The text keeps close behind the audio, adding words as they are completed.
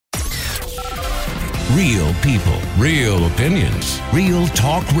Real people, real opinions, real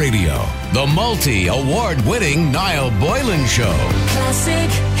talk radio. The multi-award-winning Niall Boylan Show. Classic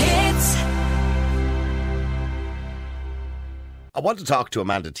hits. I want to talk to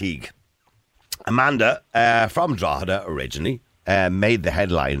Amanda Teague. Amanda, from Drogheda originally, made the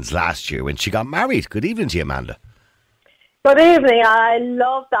headlines last year when she got married. Good evening to you, Amanda. Good evening. I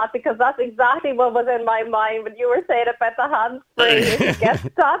love that because that's exactly what was in my mind when you were saying about the hands-free. You get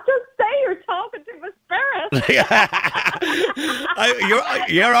that. Just say you're talking to a spirit.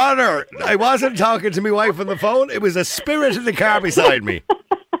 Your Honour, I wasn't talking to my wife on the phone. It was a spirit in the car beside me.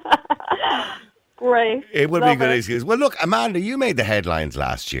 Great. It would be a good excuse. Well, look, Amanda, you made the headlines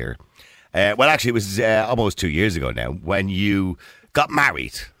last year. Well, actually, it was almost 2 years ago now when you got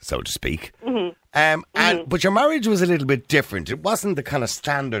married, so to speak. Mm-hmm. But your marriage was a little bit different. It wasn't the kind of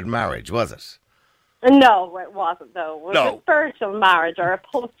standard marriage, was it? No, it wasn't, though. It was No. a spiritual marriage or a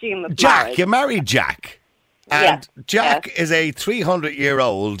posthumous Jack, marriage. you married Jack. And Yes, Jack yes. is a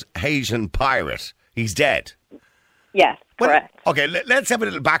 300-year-old Haitian pirate. He's dead. Yes, correct. Okay, let's have a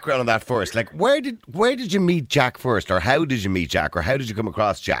little background on that first. Like, where did you meet Jack first, or how did you meet Jack, or how did you come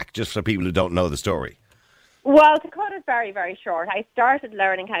across Jack, just for people who don't know the story? Well, to cut it very, very short, I started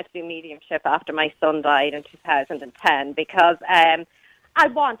learning how to do mediumship after my son died in 2010 because I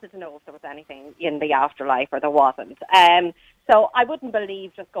wanted to know if there was anything in the afterlife or there wasn't. So I wouldn't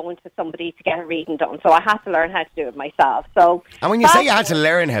believe just going to somebody to get a reading done. So I had to learn how to do it myself. So, And when you say you had to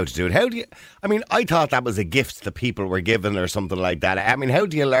learn how to do it, how do you... I mean, I thought that was a gift that people were given or something like that. I mean, how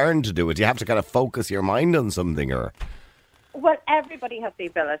do you learn to do it? Do you have to kind of focus your mind on something, or... Well, everybody has the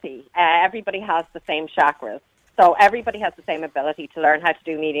ability. Everybody has the same chakras. So everybody has the same ability to learn how to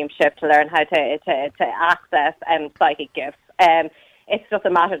do mediumship, to learn how to access psychic gifts. It's just a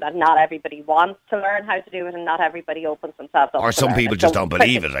matter that not everybody wants to learn how to do it and not everybody opens themselves up Or to some learn people it. just So don't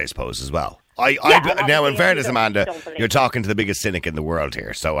believe it, I suppose, as well. Now, in obviously, fairness, you Amanda, don't believe you're it. talking to the biggest cynic in the world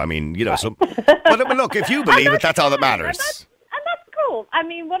here. So, I mean, you know, but look, if you believe it, that's all that matters. And that's cool. I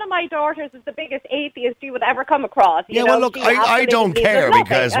mean, one of my daughters is the biggest atheist you would ever come across. Yeah, well, look, I don't care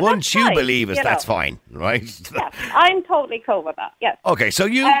because once you fine, believe it, you know. that's fine, right? Yeah, I'm totally cool with that, yes. Okay, so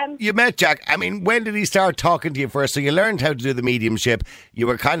you met Jack. I mean, when did he start talking to you first? So you learned how to do the mediumship. You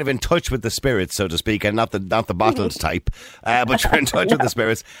were kind of in touch with the spirits, so to speak, and not the bottled type, but you're in touch with the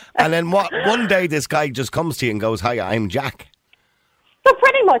spirits. And then one day this guy just comes to you and goes, "Hi, I'm Jack." So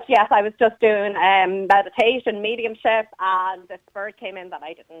pretty much, yes, I was just doing meditation, mediumship, and the spirit came in that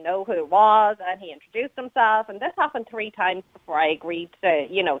I didn't know who it was, and he introduced himself, and this happened 3 times before I agreed to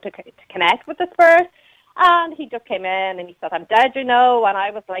connect with the spirit. And he just came in and he said, "I'm dead, you know," and I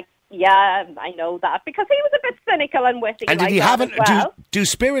was like, "Yeah, I know that," because he was a bit cynical and witty. And did like he that have as well. do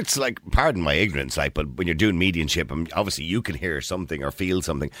spirits, like, pardon my ignorance, like, but when you're doing mediumship, obviously you can hear something or feel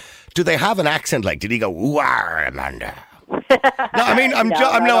something. Do they have an accent? Like, did he go, "Ooh-ah, Amanda"? No, I mean, I'm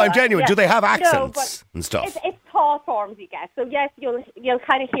genuine. Yeah. Do they have No, accents but and stuff? It's thought forms you get. So yes, you'll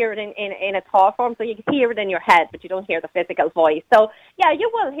kind of hear it in a thought form. So you can hear it in your head, but you don't hear the physical voice. So yeah, you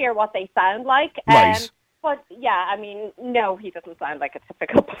will hear what they sound like. Right. But yeah, I mean, no, he doesn't sound like a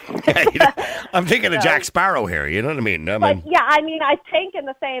typical I'm thinking of Jack Sparrow here, you know what I mean? But yeah, I mean, I think in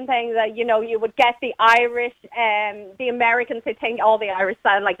the same thing that, you know, you would get the Irish, the Americans who think all the Irish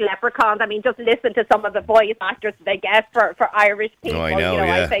sound like leprechauns. I mean, just listen to some of the voice actors they get for Irish people. Oh, I know,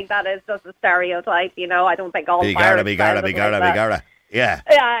 I think that is just a stereotype, you know. I don't think all Irish Bigara. Yeah.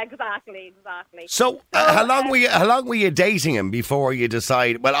 Yeah, exactly. So, how long were you dating him before you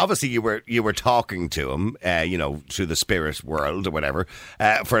decide? Well, obviously you were talking to him, you know, through the spirit world or whatever,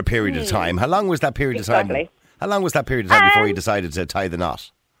 for a period of time. How long was that period of time? How long was that period of time before you decided to tie the knot?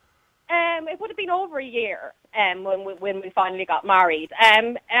 It would have been over a year when we finally got married.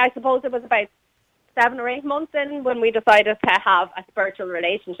 I suppose it was about 7 or 8 months in when we decided to have a spiritual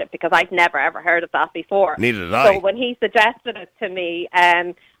relationship, because I'd never ever heard of that before. Neither did I. So when he suggested it to me,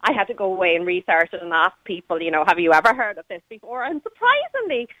 I had to go away and research it and ask people, you know, have you ever heard of this before? And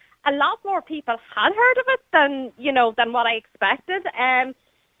surprisingly, a lot more people had heard of it than what I expected.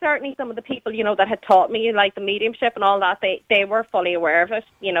 Certainly some of the people, you know, that had taught me, like the mediumship and all that, they were fully aware of it,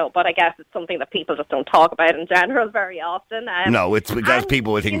 you know, but I guess it's something that people just don't talk about in general very often. No, it's because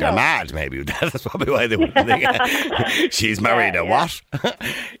people would think they're mad, maybe. That's probably why they would think she's married what?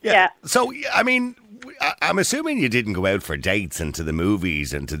 Yeah. So, I mean, I'm assuming you didn't go out for dates and to the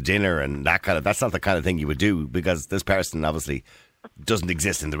movies and to dinner and that kind of, that's not the kind of thing you would do, because this person obviously doesn't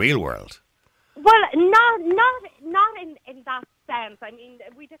exist in the real world. Well, not in that sense. I mean,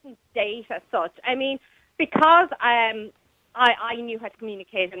 we didn't date as such. I mean, because I knew how to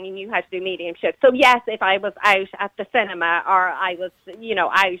communicate and I knew how to do mediumship. So yes, if I was out at the cinema or I was,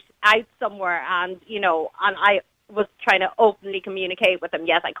 out somewhere and I was trying to openly communicate with them,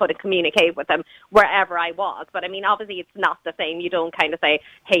 yes, I could communicate with them wherever I was. But I mean, obviously it's not the same. You don't kind of say,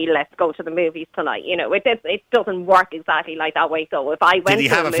 hey, let's go to the movies tonight. It doesn't work exactly like that way. So if I went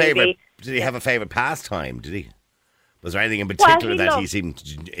to a movie... Did he have a favourite pastime? Did he? Was there anything in particular that he seemed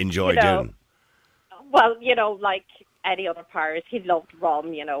to enjoy doing? Well, like any other pirate, he loved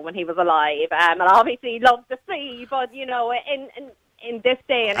rum, when he was alive. And obviously he loved the sea, but, in this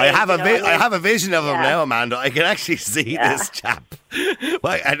day and age... I have a vision of him now, Amanda. I can actually see this chap.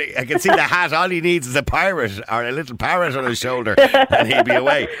 Well, I can see the hat. All he needs is a pirate or a little parrot on his shoulder and he'll be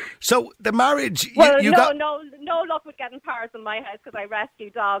away. So the marriage... Well, no luck with getting parrots in my house because I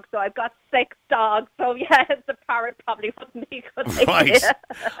rescue dogs, so I've got 6 dogs. So, yes, the parrot probably wouldn't be a good idea. Right.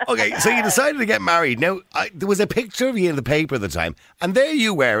 Okay, so you decided to get married. Now, there was a picture of you in the paper at the time, and there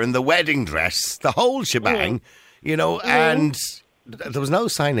you were in the wedding dress, the whole shebang, and there was no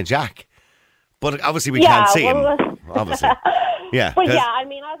sign of Jack. But obviously we can't see him. Obviously. Yeah. Well, yeah, I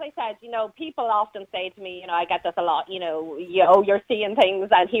mean, as I said, people often say to me, I get this a lot, you're seeing things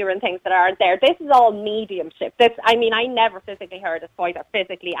and hearing things that aren't there. This is all mediumship. I never physically heard his voice or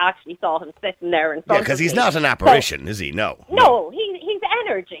physically actually saw him sitting there in front of me. Yeah, because he's not an apparition, is he? No. No, he's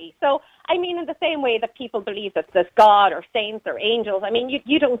energy. So, in the same way that people believe that there's God or saints or angels,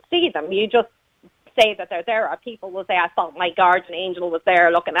 you don't see them. You just say that they're there, or people will say, I thought my guardian angel was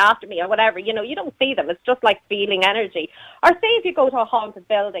there looking after me or whatever. You don't see them. It's just like feeling energy. Or say if you go to a haunted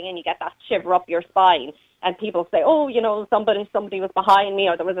building and you get that shiver up your spine and people say, oh, somebody was behind me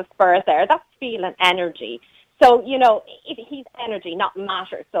or there was a spirit there. That's feeling energy. So, he's energy, not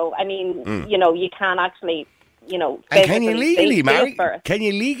matter. So, you can actually, and can you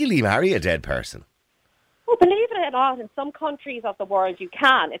legally marry a dead person? Well, believe it or not, in some countries of the world you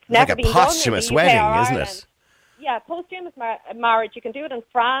can. It's never been done. Like a posthumous wedding, isn't it? Yeah, posthumous marriage. You can do it in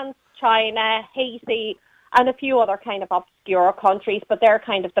France, China, Haiti, and a few other kind of obscure countries, but they're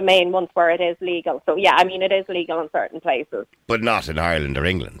kind of the main ones where it is legal. So, yeah, it is legal in certain places. But not in Ireland or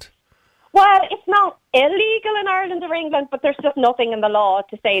England? Well, it's not illegal in Ireland or England, but there's just nothing in the law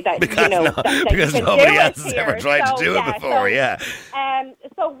to say that, because nobody else has ever tried to do it before,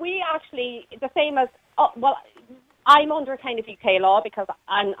 So we actually, the same as... I'm under kind of UK law because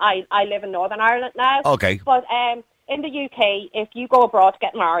I live in Northern Ireland now. Okay. But in the UK, if you go abroad to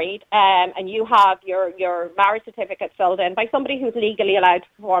get married and you have your marriage certificate filled in by somebody who's legally allowed to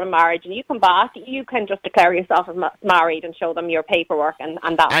perform a marriage and you come back, you can just declare yourself as married and show them your paperwork and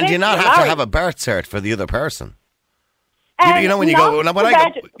that's it. And you not have to have a birth cert for the other person? When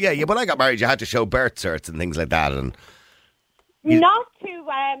I got married, you had to show birth certs and things like that. And not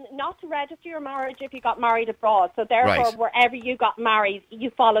to register your marriage if you got married abroad. So therefore, wherever you got married,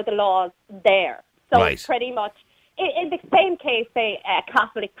 you follow the laws there. So it's pretty much, in the same case, say a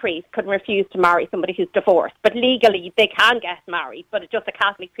Catholic priest could refuse to marry somebody who's divorced, but legally they can get married, but it's just a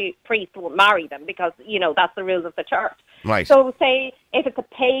Catholic priest won't marry them because, that's the rules of the church. Right. So say if it's a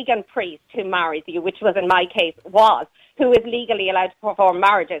pagan priest who marries you, which was in my case who is legally allowed to perform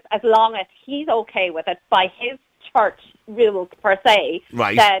marriages, as long as he's okay with it by his church rules per se,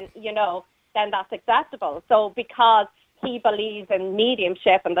 then that's acceptable. So because he believes in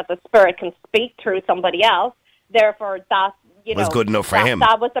mediumship and that the spirit can speak through somebody else, therefore that was good enough for him.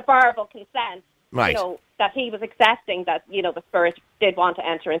 That was the verbal consent. Right. That he was accepting that the spirit did want to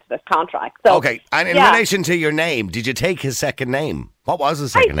enter into this contract. So, okay, and in relation to your name, did you take his second name? What was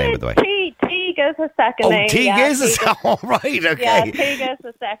his second name, by the way? Teague is his second name. Teague is his right, okay. Yeah, Teague is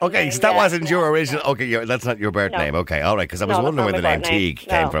his second name. Okay, so that wasn't your original... Okay, that's not your birth name. Okay, all right, because I was wondering where the name Teague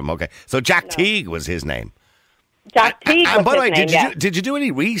came from. Okay, so Jack Teague was his name. Jack Teague was his name, by the way, did you do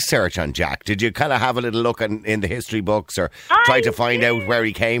any research on Jack? Did you kind of have a little look in the history books or try to find out where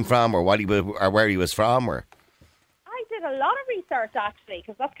he came from or where he was from? Or I did a lot of research, actually,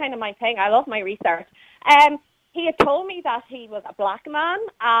 because that's kind of my thing. I love my research. He had told me that he was a black man,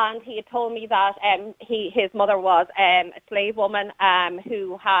 and he had told me that his mother was a slave woman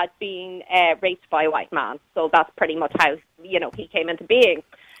who had been raped by a white man. So that's pretty much how he came into being.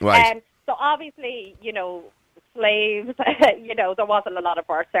 Right. So obviously, slaves, there wasn't a lot of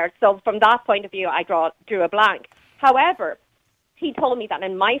birth there. So from that point of view, I drew a blank. However, he told me that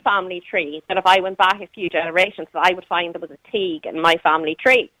in my family tree, that if I went back a few generations, that I would find there was a Teague in my family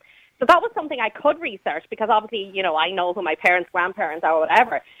tree. So that was something I could research because obviously, I know who my parents, grandparents are, or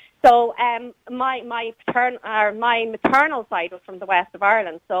whatever. So my maternal side was from the west of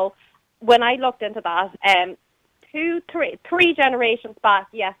Ireland. So when I looked into that, three generations back,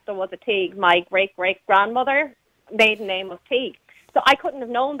 yes, there was a Teague. My great-great-grandmother, maiden name was Teague. So I couldn't have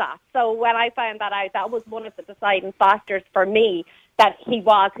known that. So when I found that out, that was one of the deciding factors for me that he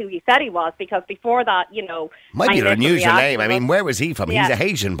was who he said he was, because before that, might be an unusual name. I mean, where was he from? Yeah. He's a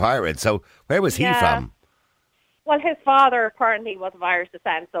Haitian pirate, so where was he from? Well, his father apparently was of Irish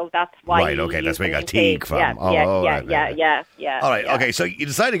descent, so that's why. Right, okay, that's where you got Teague Teague from. Yeah, yeah. All right, okay, so you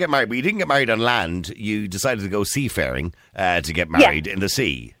decided to get married, but you didn't get married on land. You decided to go seafaring to get married in the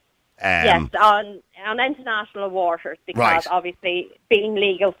sea. Yes, on international waters, because obviously being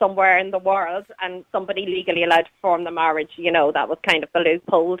legal somewhere in the world and somebody legally allowed to perform the marriage, that was kind of the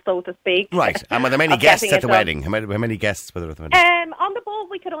loophole, so to speak. Right, and were there many guests at the wedding? How many guests were there at the wedding? On the boat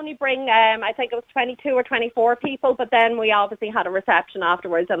we could only bring, I think it was 22 or 24 people, but then we obviously had a reception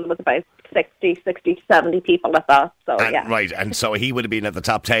afterwards and there was about 60 to 70 people at that, so Right, and so he would have been at the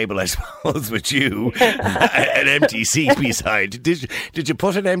top table, I suppose, with you, an empty seat beside. Did you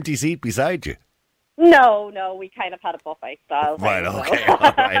put an empty seat beside you? No, we kind of had a buffet style. Right,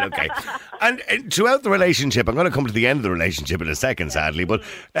 okay. And throughout the relationship, I'm going to come to the end of the relationship in a second, sadly, but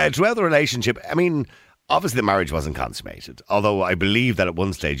throughout the relationship, I mean, obviously the marriage wasn't consummated, although I believe that at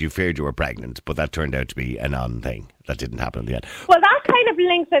one stage you feared you were pregnant, but that turned out to be a non-thing. That didn't happen in the end. Well, that kind of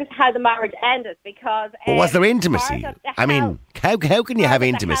links into how the marriage ended, because... But was there intimacy? I mean, how can you have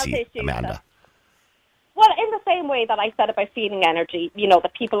intimacy, Amanda? Well, in the same way that I said about feeling energy,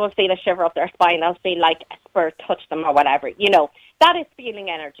 that people will feel a shiver up their spine, they'll feel like a spirit touched them or whatever, that is feeling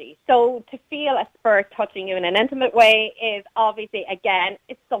energy. So to feel a spirit touching you in an intimate way is obviously, again,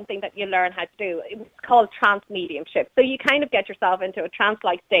 it's something that you learn how to do. It's called trance mediumship. So you kind of get yourself into a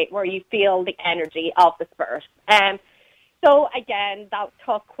trance-like state where you feel the energy of the spirit. So again, that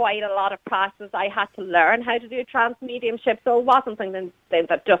took quite a lot of practice. I had to learn how to do trance mediumship, so it wasn't something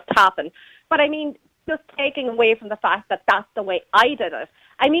that just happened. But I mean, just taking away from the fact that that's the way I did it.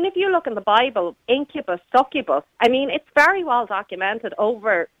 I mean, if you look in the Bible, incubus, succubus, I mean, it's very well documented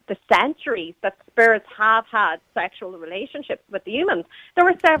over the centuries that spirits have had sexual relationships with the humans. There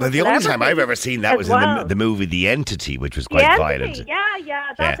were several. Well, the only time I've ever seen that was in the movie The Entity, which was quite violent.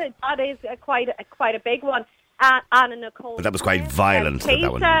 That is quite a big one. Anna Nicole. But that was quite violent.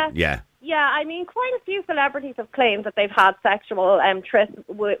 That one. Yeah. Yeah, I mean, quite a few celebrities have claimed that they've had sexual trysts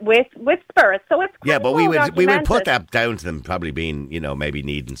with spirits. So it's but we would put that down to them probably being, maybe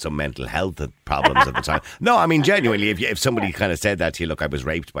needing some mental health problems at the time. No, I mean, genuinely, if somebody kind of said that to you, look, I was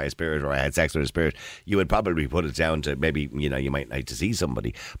raped by a spirit or I had sex with a spirit, you would probably put it down to maybe, you might like to see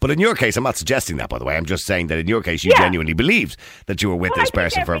somebody. But in your case, I'm not suggesting that, by the way. I'm just saying that in your case, you genuinely believed that you were with this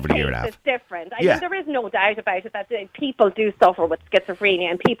person for over a year and a half. It's different. I mean, there is no doubt about it that people do suffer with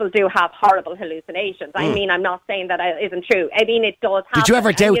schizophrenia and people do have horrible hallucinations. I mean, I'm not saying that isn't true. I mean, it does happen. Did you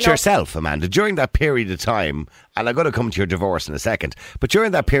ever doubt yourself, Amanda, during that period of time? And I'm going to come to your divorce in a second. But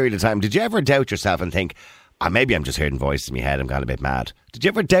during that period of time, did you ever doubt yourself and think, maybe I'm just hearing voices in my head, I'm kind of a bit mad? Did you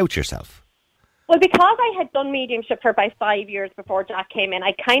ever doubt yourself? Well, because I had done mediumship for about 5 years before Jack came in,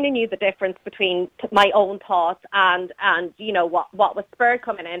 I kind of knew the difference between my own thoughts and what was spirit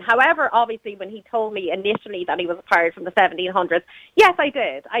coming in. However, obviously, when he told me initially that he was a pirate from the 1700s, yes, I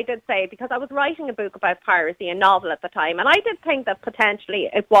did. I did say, because I was writing a book about piracy, a novel at the time, and I did think that potentially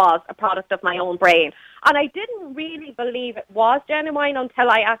it was a product of my own brain. And I didn't really believe it was genuine until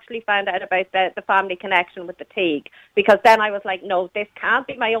I actually found out about the family connection with the Teague. Because then I was like, no, this can't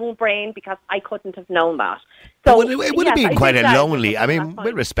be my own brain, because I couldn't have known that. So it would have been quite a lonely, I mean,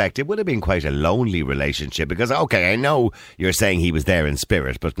 with respect, it would have been quite a lonely relationship. Because, okay, I know you're saying he was there in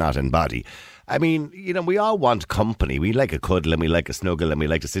spirit, but not in body. I mean, we all want company. We like a cuddle and we like a snuggle and we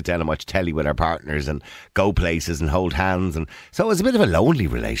like to sit down and watch telly with our partners and go places and hold hands. And so it was a bit of a lonely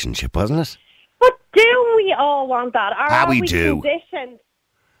relationship, wasn't it? But do we all want that? Are we conditioned?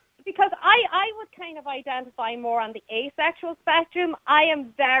 Because I would kind of identify more on the asexual spectrum. I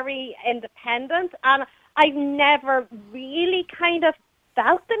am very independent and I've never really kind of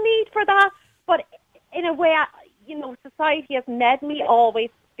felt the need for that. But in a way, society has made me always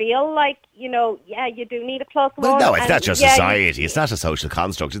feel like, you do need a close one. Well, no, it's not just society. It's not a social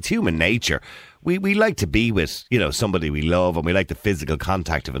construct. It's human nature. We like to be with, somebody we love, and we like the physical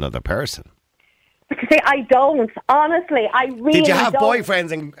contact of another person. See, I don't. Honestly, I really don't. Did you have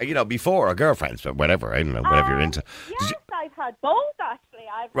boyfriends and, before, or girlfriends, or whatever? I don't know, whatever you're into. Yes, I've had both, actually.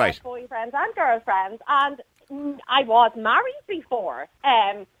 I've had boyfriends and girlfriends, and I was married before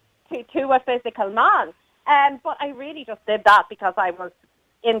to a physical man. But I really just did that because I was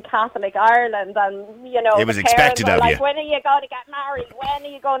in Catholic Ireland, and, it was expected of you. When are you going to get married? When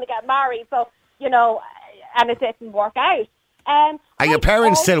are you going to get married? So, and it didn't work out. Are your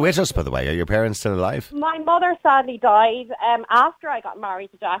parents still with us, by the way? Are your parents still alive? My mother sadly died after I got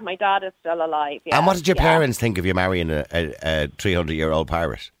married to Jack. My dad is still alive. Yeah, and what did your parents think of you marrying a 300-year-old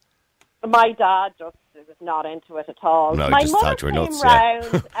pirate? My dad just was not into it at all. No, my just mother thought you were came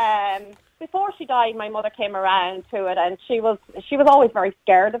nuts. round before she died. My mother came around to it, and she was always very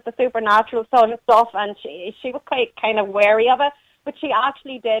scared of the supernatural sort of stuff, and she was quite kind of wary of it. But she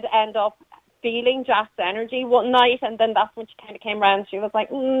actually did end up feeling Jack's energy one night, and then that's when she kind of came round. She was like,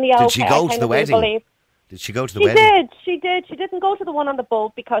 yeah, Did okay, she go to the wedding? Did she go to the wedding? She did. She didn't go to the one on the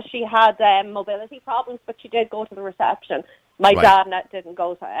boat because she had mobility problems, but she did go to the reception. My dad didn't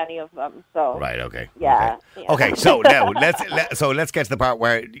go to any of them. So right, okay, yeah. okay. Yeah. Okay, so now let's get to the part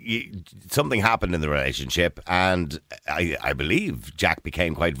where something happened in the relationship, and I believe Jack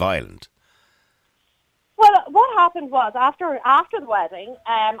became quite violent. Well, what happened was after the wedding,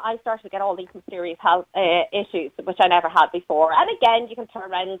 I started to get all these mysterious health issues, which I never had before. And again, you can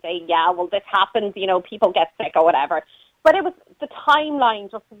turn around and say, yeah, well, this happens, people get sick or whatever. But the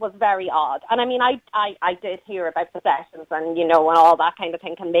timeline just was very odd. And I mean, I did hear about possessions and, and all that kind of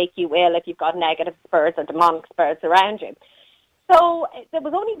thing can make you ill if you've got negative spirits or demonic spirits around you. So there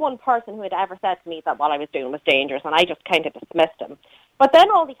was only one person who had ever said to me that what I was doing was dangerous, and I just kind of dismissed him. But then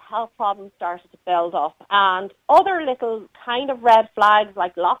all these health problems started to build up, and other little kind of red flags,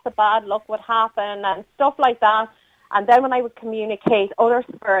 like lots of bad luck would happen and stuff like that. And then when I would communicate, other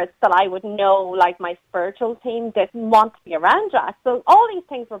spirits that I would know, like my spiritual team, didn't want to be around Jack. So all these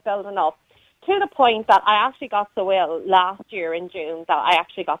things were building up to the point that I actually got so ill last year in June that I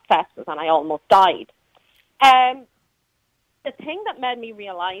actually got sepsis and I almost died. The thing that made me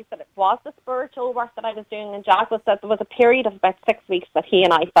realise that it was the spiritual work that I was doing in Jack was that there was a period of about 6 weeks that he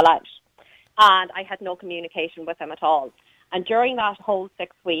and I fell out. And I had no communication with him at all. And during that whole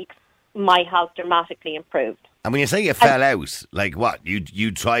 6 weeks, my health dramatically improved. And when you say you fell out, like what?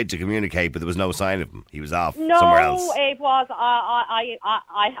 You tried to communicate, but there was no sign of him. He was off somewhere else. No, it was. I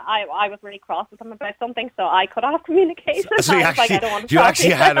was really cross with him about something, so I cut off communication. So you actually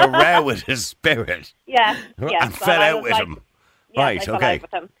had a row with his spirit. Yeah, and fell out with him. Yes, right, I fell okay. out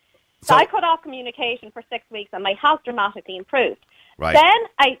with him. So I cut off communication for 6 weeks, and my health dramatically improved. Right.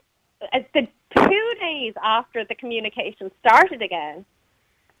 Then the 2 days after the communication started again,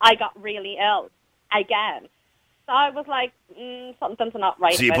 I got really ill again. So I was like, something's not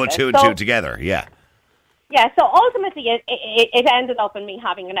right. So you about put this. two and two together, yeah. Yeah, so ultimately it ended up in me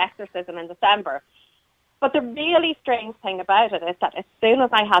having an exorcism in December. But the really strange thing about it is that as soon as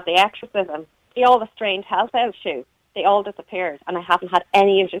I had the exorcism, all the strange health issues, they all disappeared, and I haven't had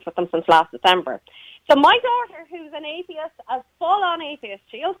any issues with them since last December. So my daughter, who's an atheist, a full-on atheist,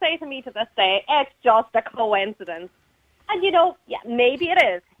 she'll say to me to this day, it's just a coincidence. And, maybe it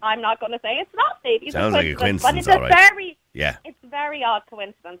is. I'm not going to say it's not. Maybe it's Sounds like a coincidence, but it's all right. It's a very odd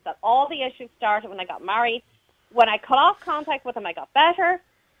coincidence that all the issues started when I got married. When I cut off contact with him, I got better.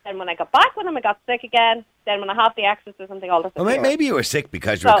 Then when I got back with him, I got sick again. Then when I had the exorcism, they all disappeared. Well, maybe you were sick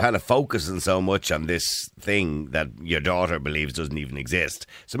because you were kind of focusing so much on this thing that your daughter believes doesn't even exist.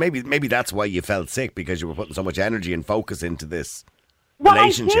 So maybe that's why you felt sick, because you were putting so much energy and focus into this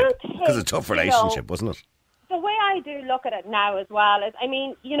relationship. Because it's a tough relationship, wasn't it? The way I do look at it now as well is,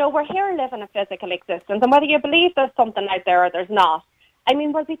 we're here living a physical existence, and whether you believe there's something out there or there's not,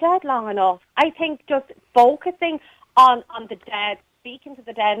 we'll be dead long enough. I think just focusing on the dead, speaking to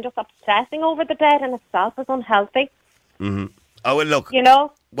the dead, and just obsessing over the dead in itself is unhealthy. Mm-hmm. Oh, well, look,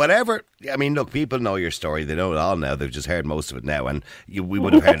 whatever. Look, people know your story. They know it all now. They've just heard most of it now. And we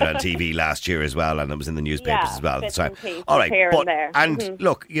would have heard it on TV last year as well, and it was in the newspapers as well. So, all right.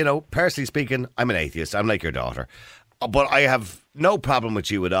 Look, personally speaking, I'm an atheist. I'm like your daughter. But I have no problem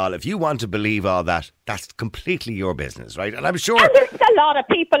with you at all. If you want to believe all that, that's completely your business, right? And I'm sure... And there's a lot of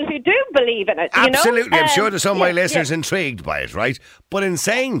people who do believe in it, Absolutely. I'm sure there's some of my listeners intrigued by it, right? But in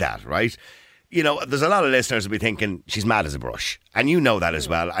saying that, right... there's a lot of listeners who'll be thinking, she's mad as a brush. And you know that as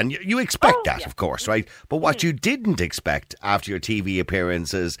well. And you expect that, of course, right? But what you didn't expect after your TV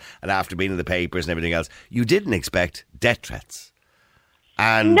appearances and after being in the papers and everything else, you didn't expect death threats.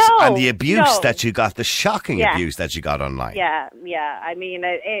 And the abuse that you got, the shocking abuse that you got online. Yeah.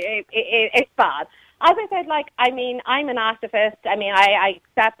 It's bad. As I said, I'm an activist. I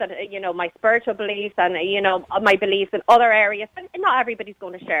accept that, my spiritual beliefs and, my beliefs in other areas. And not everybody's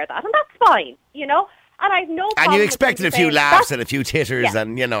going to share that. And that's fine, And I've no problem. And you expected a few laughs and a few titters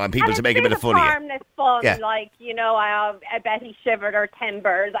and people to make a bit of fun of you. Harmless fun, I bet he shivered her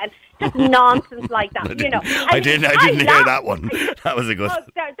timbers and just nonsense like that, I didn't hear that one. That was a good one.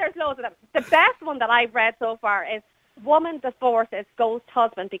 There's loads of them. The best one that I've read so far is, woman divorces ghost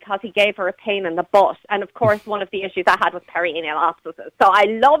husband because he gave her a pain in the butt. And, of course, one of the issues I had was perineal abscesses. So I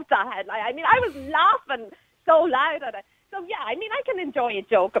loved that headline. I mean, I was laughing so loud at it. So, yeah, I mean, I can enjoy a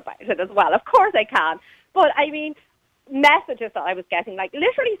joke about it as well. Of course I can. But, I mean, messages that I was getting, like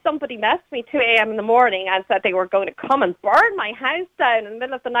literally somebody messaged me 2 a.m. in the morning and said they were going to come and burn my house down in the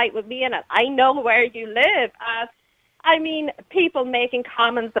middle of the night with me in it. I know where you live. I mean, people making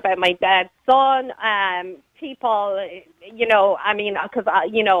comments about my dead son, people, you know, I mean, because,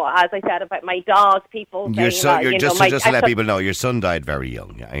 you know, as I said about my dog, people your saying, son, you know, just to let people know, your son died very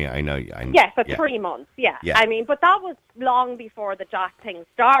young. I know. Yes, at 3 months, yeah. I mean, but that was long before the Jack thing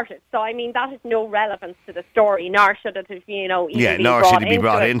started. So, I mean, that has no relevance to the story, nor should it have, you know, even nor should it be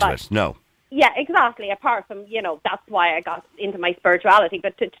brought into it, no. Yeah, exactly. Apart from, you know, that's why I got into my spirituality.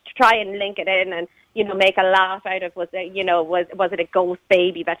 But to try and link it in and, you know, make a laugh out of, was it a ghost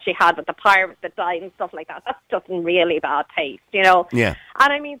baby that she had with the pirate that died and stuff like that? That's just in really bad taste, you know? Yeah.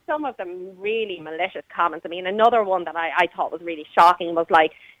 And I mean, some of them really malicious comments. I mean, another one that I thought was really shocking was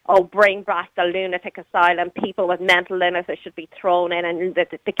like, oh, bring back the lunatic asylum. People with mental illnesses should be thrown in and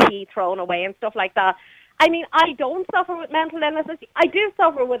the key thrown away and stuff like that. I mean, I don't suffer with mental illnesses. I do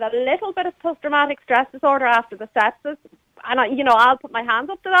suffer with a little bit of post-traumatic stress disorder after the sepsis. And, I'll put my hands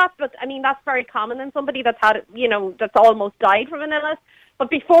up to that. But, I mean, that's very common in somebody that's had, that's almost died from an illness. But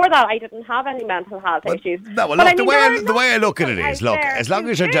before that, I didn't have any mental health issues. No, well, look, the way I look at it is, look, as long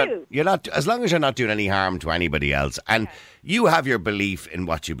as you're not doing any harm to anybody else, and you have your belief in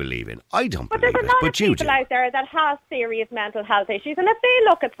what you believe in. I don't believe it, but you do. But there's a lot of people out there that have serious mental health issues, and if they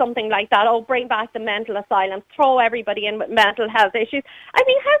look at something like that, oh, bring back the mental asylum, throw everybody in with mental health issues, I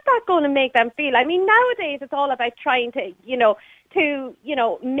mean, how's that going to make them feel? I mean, nowadays it's all about trying to,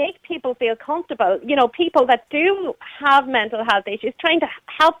 make people feel comfortable. You know, people that do have mental health issues, trying to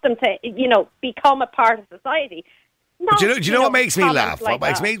help them to, become a part of society. Not, do you know what makes me laugh? What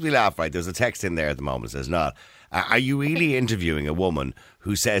makes me laugh, right? There's a text in there at the moment that says, not, are you really interviewing a woman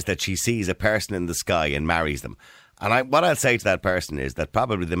who says that she sees a person in the sky and marries them? And what I'll say to that person is that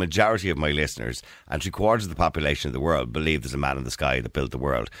probably the majority of my listeners and 3/4 of the population of the world believe there's a man in the sky that built the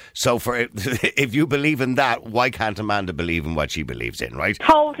world. So if you believe in that, why can't Amanda believe in what she believes in, right?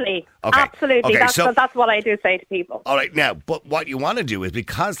 Totally. Okay. Absolutely. Okay, that's what I do say to people. All right. Now, but what you want to do is,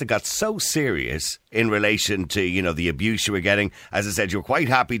 because they got so serious in relation to, the abuse you were getting, as I said, you're quite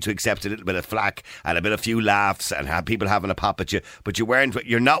happy to accept a little bit of flack and a few laughs and have people having a pop at you, but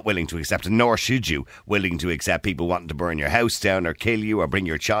you're not willing to accept, and nor should you, willing to accept people wanting to burn your house down or kill you or bring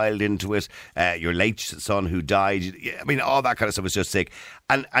your child into it, your late son who died. I mean, all that kind of stuff is just sick.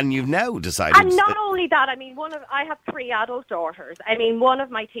 And you've now decided... And not only that, I mean, I have 3 adult daughters. I mean, one of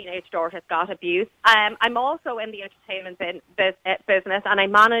my teenage daughters got abuse. I'm also in the entertainment business, and I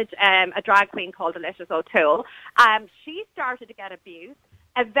manage a drag queen called Delicious O'Toole. She started to get abuse.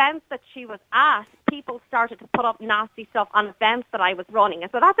 Events that she was at, people started to put up nasty stuff on events that I was running.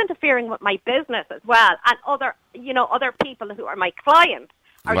 And so that's interfering with my business as well. And other people who are my clients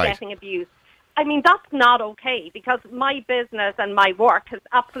are getting abused. I mean, that's not okay, because my business and my work has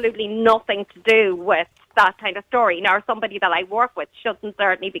absolutely nothing to do with that kind of story. Now, somebody that I work with shouldn't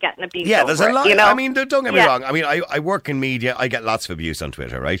certainly be getting abused. Yeah, there's a lot. I mean, don't get me wrong. I mean, I work in media. I get lots of abuse on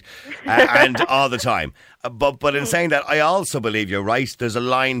Twitter, right? And all the time. But in saying that, I also believe you're right. There's a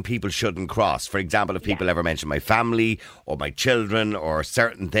line people shouldn't cross. For example, if people ever mention my family or my children or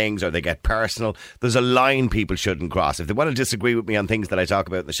certain things, or they get personal, there's a line people shouldn't cross. If they want to disagree with me on things that I talk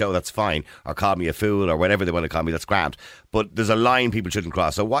about in the show, that's fine. Or call me a fool or whatever they want to call me, that's grand. But there's a line people shouldn't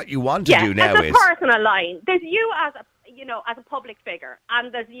cross. So what you want to do now is... There's a personal line. There's you as a public figure,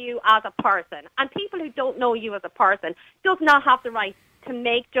 and there's you as a person. And people who don't know you as a person does not have the right to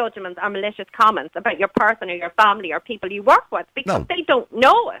make judgments or malicious comments about your person or your family or people you work with, because they don't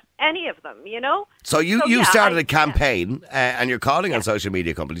know it, any of them, So you started a campaign and you're calling on social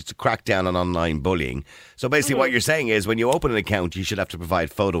media companies to crack down on online bullying. So basically what you're saying is, when you open an account, you should have to provide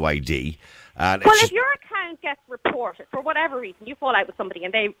photo ID. If your account gets reported for whatever reason, you fall out with somebody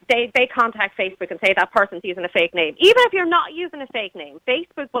and they contact Facebook and say that person's using a fake name. Even if you're not using a fake name,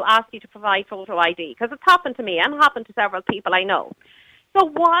 Facebook will ask you to provide photo ID, because it's happened to me and happened to several people I know. So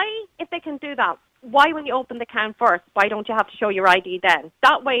why, if they can do that, why when you open the account first, why don't you have to show your ID then?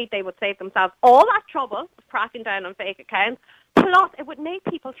 That way they would save themselves all that trouble of cracking down on fake accounts, plus it would make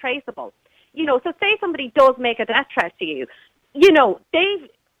people traceable. So say somebody does make a death threat to you, they've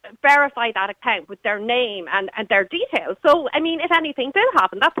verified that account with their name and their details. So, I mean, if anything did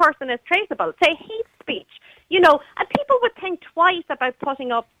happen, that person is traceable. Say hate speech, and people would think twice about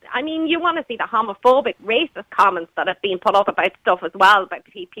putting up, I mean, you want to see the homophobic, racist comments that have been put up about stuff as well, about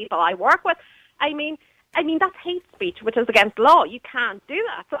people I work with. I mean, I mean, that's hate speech, which is against law. You can't do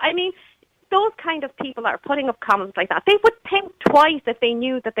that. So, I mean, those kind of people that are putting up comments like that, they would think twice if they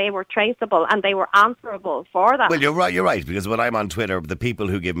knew that they were traceable and they were answerable for that. Well, you're right, because when I'm on Twitter, the people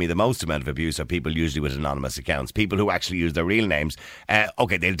who give me the most amount of abuse are people usually with anonymous accounts, people who actually use their real names.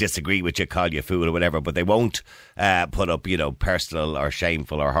 Okay, they'll disagree with you, call you a fool or whatever, but they won't put up, personal or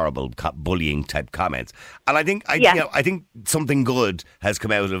shameful or horrible bullying type comments. And I think, I think something good has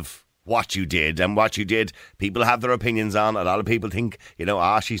come out of what you did, and what you did, people have their opinions on. A lot of people think,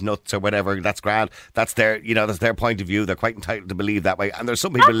 she's nuts or whatever. That's grand. That's their, that's their point of view. They're quite entitled to believe that way. And there's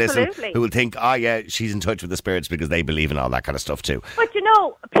some people listen who will think, she's in touch with the spirits because they believe in all that kind of stuff too. But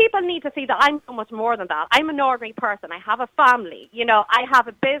people need to see that I'm so much more than that. I'm an ordinary person. I have a family. I have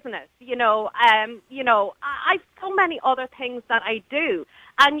a business. I've so many other things that I do.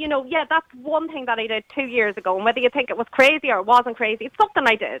 And, that's one thing that I did 2 years ago. And whether you think it was crazy or it wasn't crazy, it's something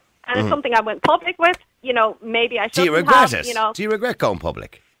I did. And it's something I went public with. Maybe I shouldn't have. Do you regret it? Do you regret going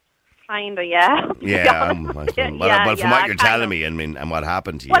public? Kind of, yeah. Yeah. Well, from what you're telling me, and what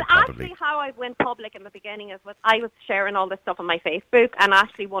happened to you probably. Actually, how I went public in the beginning is I was sharing all this stuff on my Facebook, and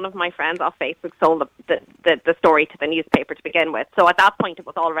actually one of my friends off Facebook sold the story to the newspaper to begin with. So at that point, it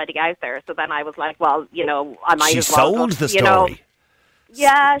was already out there. So then I was like, well, I might as well. She sold the story?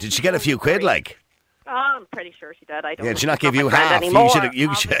 Yeah. Did she get a few quid, like? Oh, I'm pretty sure she did. I don't know. Did she not give you half?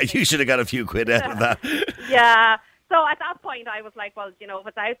 You should have got a few quid out of that. Yeah. So at that point, I was like, well, if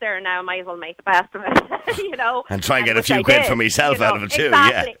it's out there now, I might as well make the best of it, And try and get a few quid for myself out of it too,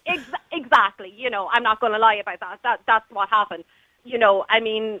 exactly, yeah. Exactly. I'm not going to lie about that. That's what happened.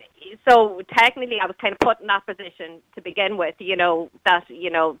 So technically I was kind of put in that position to begin with, that,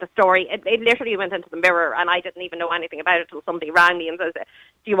 the story, it literally went into the Mirror, and I didn't even know anything about it until somebody rang me and said,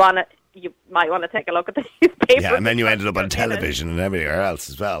 you might want to take a look at the newspaper. Yeah, and then you ended up on television and everywhere else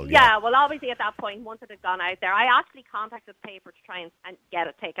as well. Yeah, well, obviously at that point, once it had gone out there, I actually contacted the paper to try and get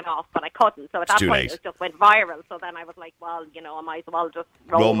it taken off, but I couldn't. So at that point, it just went viral. So then I was like, well, I might as well just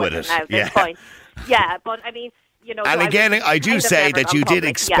roll with it now at this point. Yeah, but I mean... and again, I do say that you did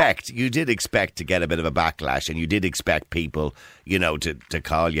expect to get a bit of a backlash, and you did expect people, to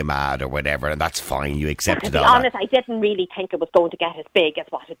call you mad or whatever, and that's fine. You accepted all that. To be honest, I didn't really think it was going to get as big as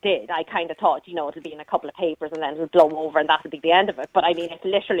what it did. I kind of thought, it'll be in a couple of papers and then it'll blow over and that'll be the end of it. But I mean, it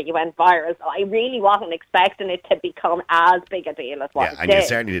literally went viral, so I really wasn't expecting it to become as big a deal as what it did. And you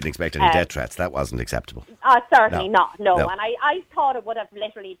certainly didn't expect any death threats. That wasn't acceptable. Certainly not, no. And I thought it would have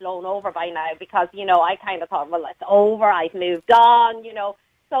literally blown over by now because, I kind of thought, well, it's over, I've moved on,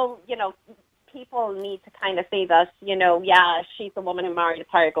 So, people need to kind of see that, she's the woman who married a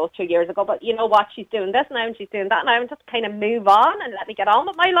pirate ghost 2 years ago, but you know what, she's doing this now and she's doing that now, and just kind of move on and let me get on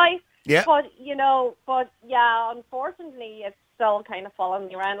with my life. Yeah. But, unfortunately, it's still kind of following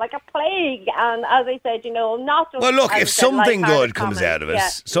me around like a plague. And as I said, not just... Well, look, if something good comes out of it,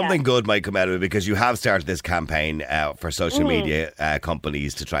 something good might come out of it, because you have started this campaign for social media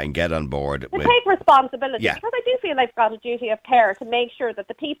companies to try and get on board. To take responsibility, because I do feel I've got a duty of care to make sure that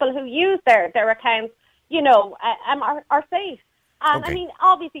the people who use their accounts, are safe. And I mean,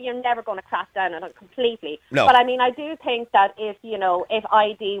 obviously, you're never going to crack down on it completely. No. But I mean, I do think that if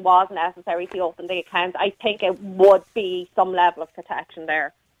ID was necessary to open the account, I think it would be some level of protection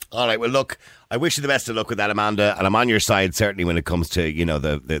there. All right. Well, look, I wish you the best of luck with that, Amanda, and I'm on your side certainly when it comes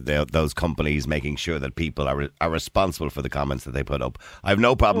to those companies making sure that people are responsible for the comments that they put up. I have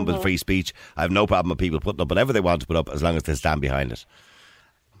no problem with free speech. I have no problem with people putting up whatever they want to put up as long as they stand behind it.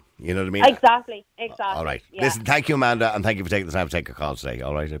 You know what I mean? Exactly. All right. Yeah. Listen, thank you, Amanda, and thank you for taking the time to take a call today.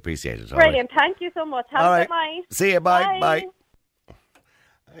 All right, I appreciate it. Brilliant. Thank you so much. Have a good night. See you. Bye.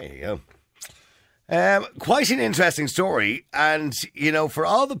 There you go. Quite an interesting story, and for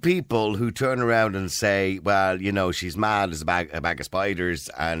all the people who turn around and say, well, she's mad as a bag of spiders,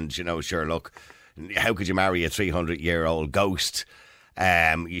 and sure, look, how could you marry a 300-year-old ghost?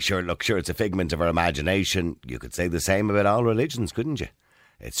 Sure, it's a figment of her imagination. You could say the same about all religions, couldn't you?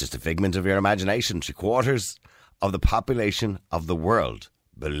 It's just a figment of your imagination. 3/4 of the population of the world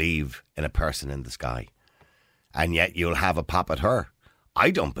believe in a person in the sky, and yet you'll have a pop at her.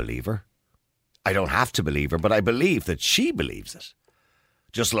 I don't believe her. I don't have to believe her, but I believe that she believes it.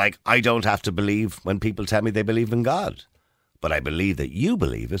 Just like I don't have to believe when people tell me they believe in God. But I believe that you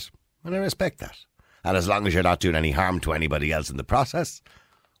believe it, and I respect that. And as long as you're not doing any harm to anybody else in the process,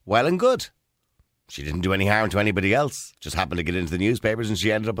 well and good. She didn't do any harm to anybody else. Just happened to get into the newspapers and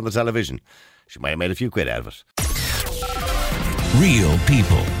she ended up on the television. She might have made a few quid out of it. Real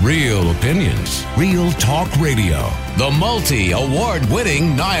people, real opinions, real talk radio. The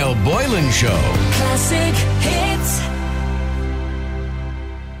multi-award-winning Niall Boylan Show. Classic hits.